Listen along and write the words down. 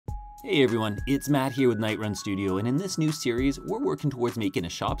Hey everyone, it's Matt here with Nightrun Studio, and in this new series, we're working towards making a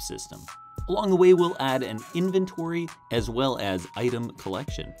shop system. Along the way, we'll add an inventory as well as item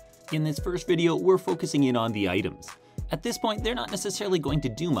collection. In this first video, we're focusing in on the items. At this point, they're not necessarily going to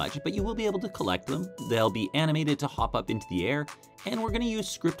do much, but you will be able to collect them. They'll be animated to hop up into the air, and we're going to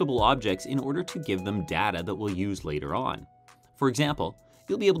use scriptable objects in order to give them data that we'll use later on. For example,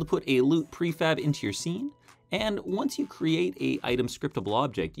 you'll be able to put a loot prefab into your scene, and once you create a item scriptable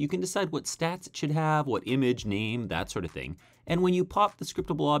object, you can decide what stats it should have, what image, name, that sort of thing. And when you pop the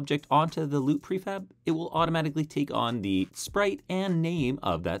scriptable object onto the loot prefab, it will automatically take on the sprite and name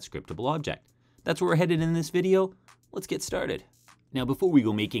of that scriptable object. That's where we're headed in this video. Let's get started. Now, before we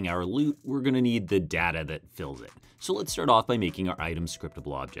go making our loot, we're gonna need the data that fills it. So let's start off by making our item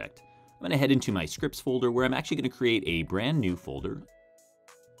scriptable object. I'm gonna head into my scripts folder where I'm actually gonna create a brand new folder.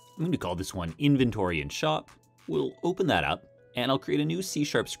 I'm gonna call this one Inventory and Shop. We'll open that up, and I'll create a new C#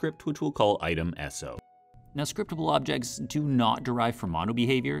 script, which we'll call item SO. Now, scriptable objects do not derive from mono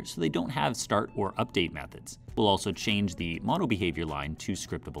behavior, so they don't have start or update methods. We'll also change the mono behavior line to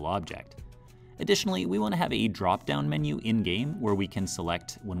scriptable object. Additionally, we want to have a drop-down menu in-game where we can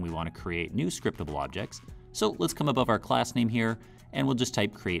select when we want to create new scriptable objects. So let's come above our class name here, and we'll just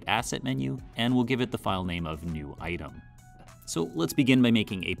type create asset menu, and we'll give it the file name of new item. So let's begin by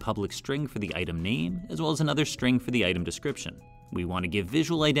making a public string for the item name, as well as another string for the item description. We want to give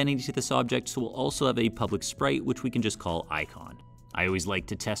visual identity to this object, so we'll also have a public sprite, which we can just call icon. I always like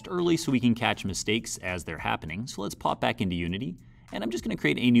to test early so we can catch mistakes as they're happening, so let's pop back into Unity. And I'm just going to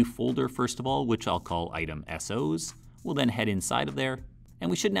create a new folder first of all, which I'll call item SOs. We'll then head inside of there, and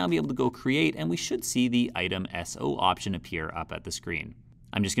we should now be able to go create, and we should see the item SO option appear up at the screen.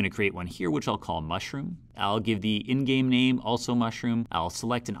 I'm just going to create one here, which I'll call mushroom. I'll give the in-game name also mushroom. I'll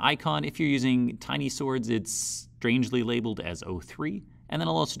select an icon. If you're using tiny swords, it's strangely labeled as 03. And then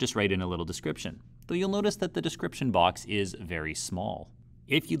I'll also just write in a little description. Though you'll notice that the description box is very small.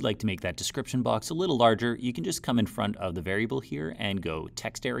 If you'd like to make that description box a little larger, you can just come in front of the variable here and go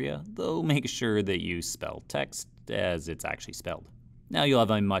text area, though make sure that you spell text as it's actually spelled. Now you'll have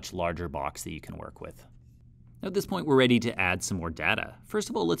a much larger box that you can work with. Now at this point, we're ready to add some more data.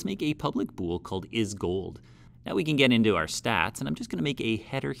 First of all, let's make a public bool called isGold. Now we can get into our stats, and I'm just gonna make a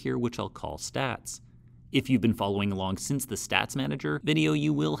header here, which I'll call stats. If you've been following along since the Stats Manager video,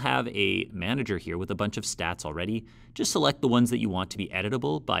 you will have a manager here with a bunch of stats already. Just select the ones that you want to be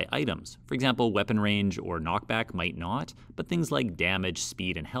editable by items. For example, weapon range or knockback might not, but things like damage,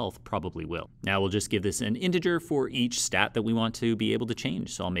 speed, and health probably will. Now we'll just give this an integer for each stat that we want to be able to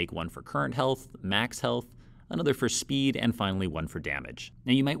change. So I'll make one for current health, max health, another for speed, and finally one for damage.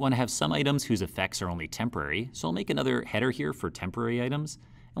 Now you might want to have some items whose effects are only temporary, so I'll make another header here for temporary items,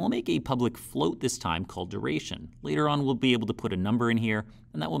 and we'll make a public float this time called duration. Later on we'll be able to put a number in here,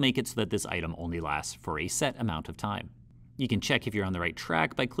 and that will make it so that this item only lasts for a set amount of time. You can check if you're on the right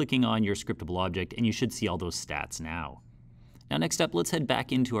track by clicking on your scriptable object, and you should see all those stats now. Now next up, let's head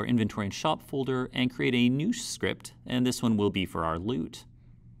back into our inventory and shop folder and create a new script, and this one will be for our loot.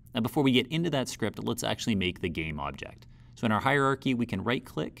 Now before we get into that script, let's actually make the game object. So in our hierarchy, we can right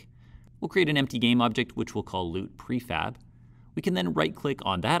click. We'll create an empty game object, which we'll call loot prefab. We can then right click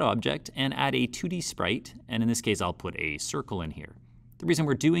on that object and add a 2D sprite, and in this case, I'll put a circle in here. The reason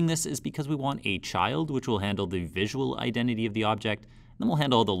we're doing this is because we want a child, which will handle the visual identity of the object, and then we'll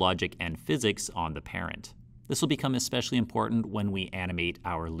handle all the logic and physics on the parent. This will become especially important when we animate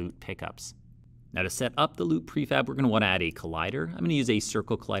our loot pickups. Now to set up the loot prefab, we're going to want to add a collider. I'm going to use a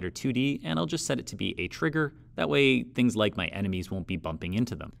circle collider 2D, and I'll just set it to be a trigger. That way things like my enemies won't be bumping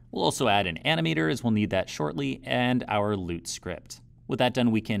into them. We'll also add an animator, as we'll need that shortly, and our loot script. With that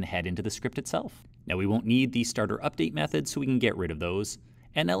done, we can head into the script itself. Now we won't need the starter update method, so we can get rid of those.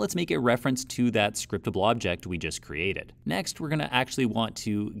 And now let's make a reference to that scriptable object we just created. Next, we're going to actually want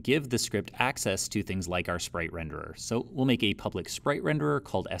to give the script access to things like our sprite renderer. So we'll make a public sprite renderer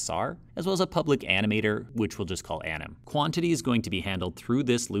called SR, as well as a public animator, which we'll just call anim. Quantity is going to be handled through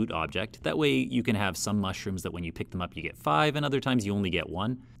this loot object. That way you can have some mushrooms that when you pick them up you get 5, and other times you only get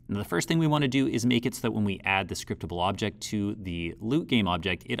 1. And the first thing we want to do is make it so that when we add the scriptable object to the loot game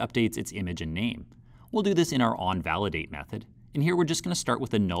object, it updates its image and name. We'll do this in our onValidate method. And here we're just going to start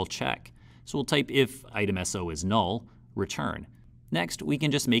with a null check. So we'll type if item SO is null, return. Next, we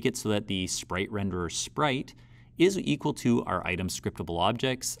can just make it so that the sprite renderer sprite is equal to our item scriptable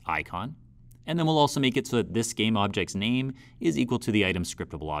object's icon. And then we'll also make it so that this game object's name is equal to the item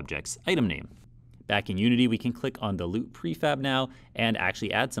scriptable object's item name. Back in Unity, we can click on the loot prefab now and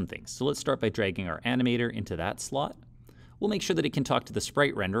actually add some things. So let's start by dragging our animator into that slot. We'll make sure that it can talk to the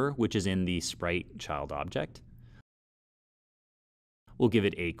sprite renderer, which is in the sprite child object. We'll give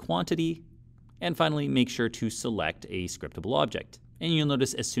it a quantity, and finally make sure to select a scriptable object. And you'll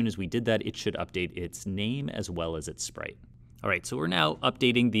notice as soon as we did that, it should update its name as well as its sprite. All right, so we're now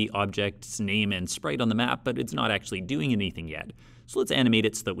updating the object's name and sprite on the map, but it's not actually doing anything yet. So let's animate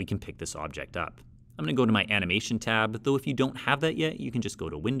it so that we can pick this object up. I'm gonna go to my animation tab, though if you don't have that yet, you can just go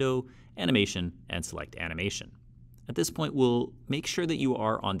to Window, Animation, and select Animation. At this point, we'll make sure that you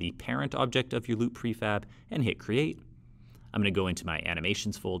are on the parent object of your loop prefab and hit Create. I'm gonna go into my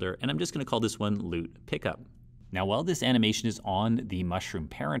Animations folder, and I'm just gonna call this one Loot Pickup. Now, while this animation is on the mushroom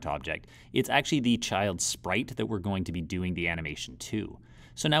parent object, it's actually the child sprite that we're going to be doing the animation to.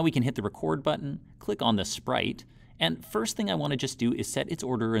 So now we can hit the record button, click on the sprite, and first thing I want to just do is set its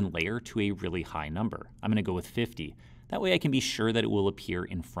order and layer to a really high number. I'm going to go with 50. That way I can be sure that it will appear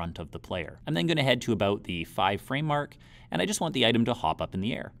in front of the player. I'm then going to head to about the 5 frame mark, and I just want the item to hop up in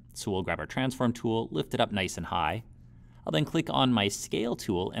the air. So we'll grab our transform tool, lift it up nice and high. I'll then click on my scale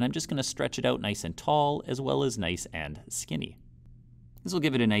tool, and I'm just going to stretch it out nice and tall, as well as nice and skinny. This will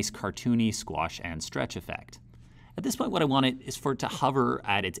give it a nice cartoony squash and stretch effect. At this point, what I want it is for it to hover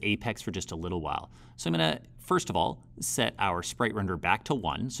at its apex for just a little while. So I'm going to, first of all, set our sprite render back to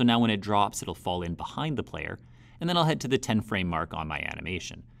 1. So now when it drops, it'll fall in behind the player. And then I'll head to the 10 frame mark on my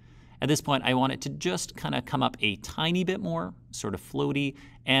animation. At this point, I want it to just kind of come up a tiny bit more, sort of floaty,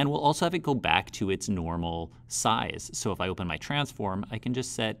 and we'll also have it go back to its normal size. So if I open my transform, I can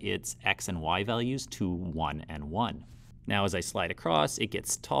just set its X and Y values to 1 and 1. Now as I slide across, it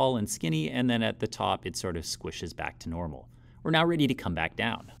gets tall and skinny, and then at the top, it sort of squishes back to normal. We're now ready to come back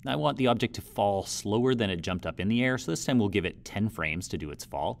down. I want the object to fall slower than it jumped up in the air, so this time we'll give it 10 frames to do its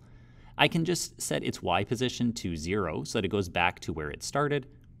fall. I can just set its Y position to 0 so that it goes back to where it started.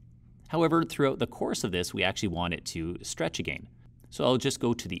 However, throughout the course of this, we actually want it to stretch again. So I'll just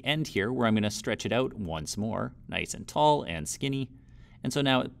go to the end here where I'm going to stretch it out once more, nice and tall and skinny. And so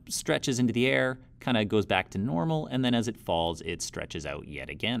now it stretches into the air, kind of goes back to normal, and then as it falls, it stretches out yet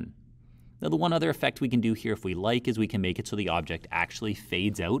again. Now the one other effect we can do here if we like is we can make it so the object actually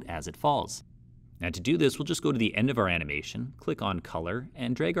fades out as it falls. Now to do this, we'll just go to the end of our animation, click on Color,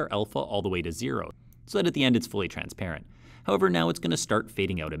 and drag our alpha all the way to 0, so that at the end it's fully transparent. However, now it's going to start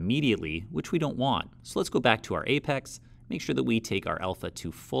fading out immediately, which we don't want. So let's go back to our apex, make sure that we take our alpha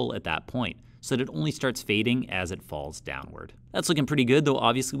to full at that point, so that it only starts fading as it falls downward. That's looking pretty good, though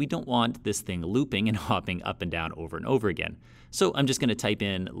obviously we don't want this thing looping and hopping up and down over and over again. So I'm just going to type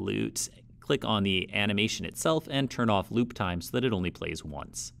in loot, click on the animation itself, and turn off loop time so that it only plays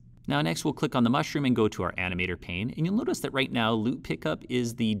once. Now next we'll click on the mushroom and go to our animator pane, and you'll notice that right now loop pickup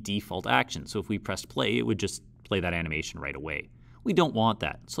is the default action. So if we pressed play, it would just play that animation right away. We don't want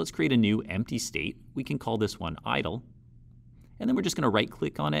that, so let's create a new empty state. We can call this one idle, and then we're just going to right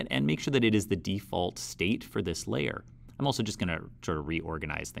click on it and make sure that it is the default state for this layer. I'm also just going to sort of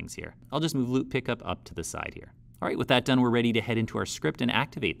reorganize things here. I'll just move loop pickup up to the side here. All right, with that done, we're ready to head into our script and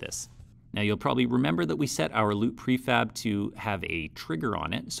activate this. Now you'll probably remember that we set our loop prefab to have a trigger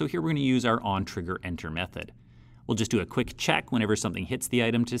on it, so here we're going to use our onTriggerEnter method. We'll just do a quick check whenever something hits the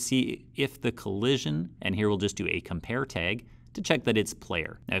item to see if the collision, and here we'll just do a compare tag to check that it's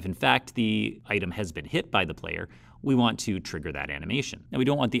player. Now if in fact the item has been hit by the player, we want to trigger that animation. Now we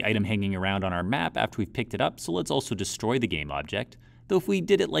don't want the item hanging around on our map after we've picked it up, so let's also destroy the game object. Though if we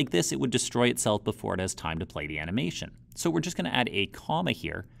did it like this, it would destroy itself before it has time to play the animation. So we're just going to add a comma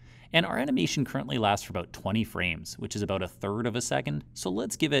here, and our animation currently lasts for about 20 frames, which is about 1/3 of a second. So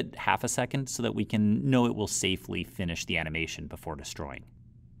let's give it half a second so that we can know it will safely finish the animation before destroying.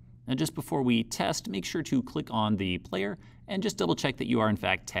 Now just before we test, make sure to click on the player and just double check that you are in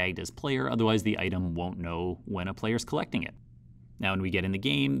fact tagged as player, otherwise the item won't know when a player's collecting it. Now when we get in the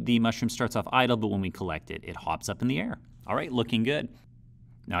game, the mushroom starts off idle, but when we collect it, it hops up in the air. All right, looking good.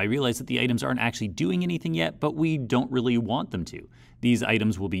 Now I realize that the items aren't actually doing anything yet, but we don't really want them to. These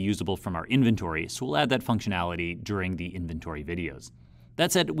items will be usable from our inventory, so we'll add that functionality during the inventory videos.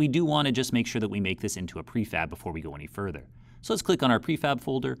 That said, we do want to just make sure that we make this into a prefab before we go any further. So let's click on our prefab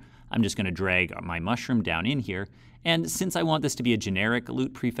folder. I'm just going to drag my mushroom down in here, and since I want this to be a generic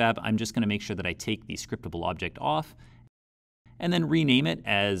loot prefab, I'm just going to make sure that I take the scriptable object off and then rename it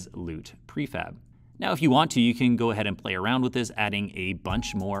as loot prefab. Now if you want to, you can go ahead and play around with this, adding a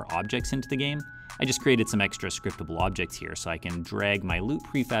bunch more objects into the game. I just created some extra scriptable objects here, so I can drag my loot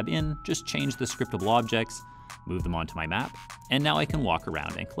prefab in, just change the scriptable objects, move them onto my map, and now I can walk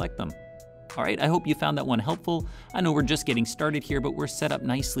around and collect them. All right, I hope you found that one helpful. I know we're just getting started here, but we're set up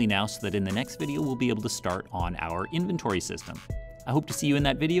nicely now so that in the next video, we'll be able to start on our inventory system. I hope to see you in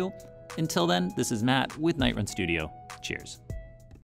that video. Until then, this is Matt with Nightrun Studio. Cheers.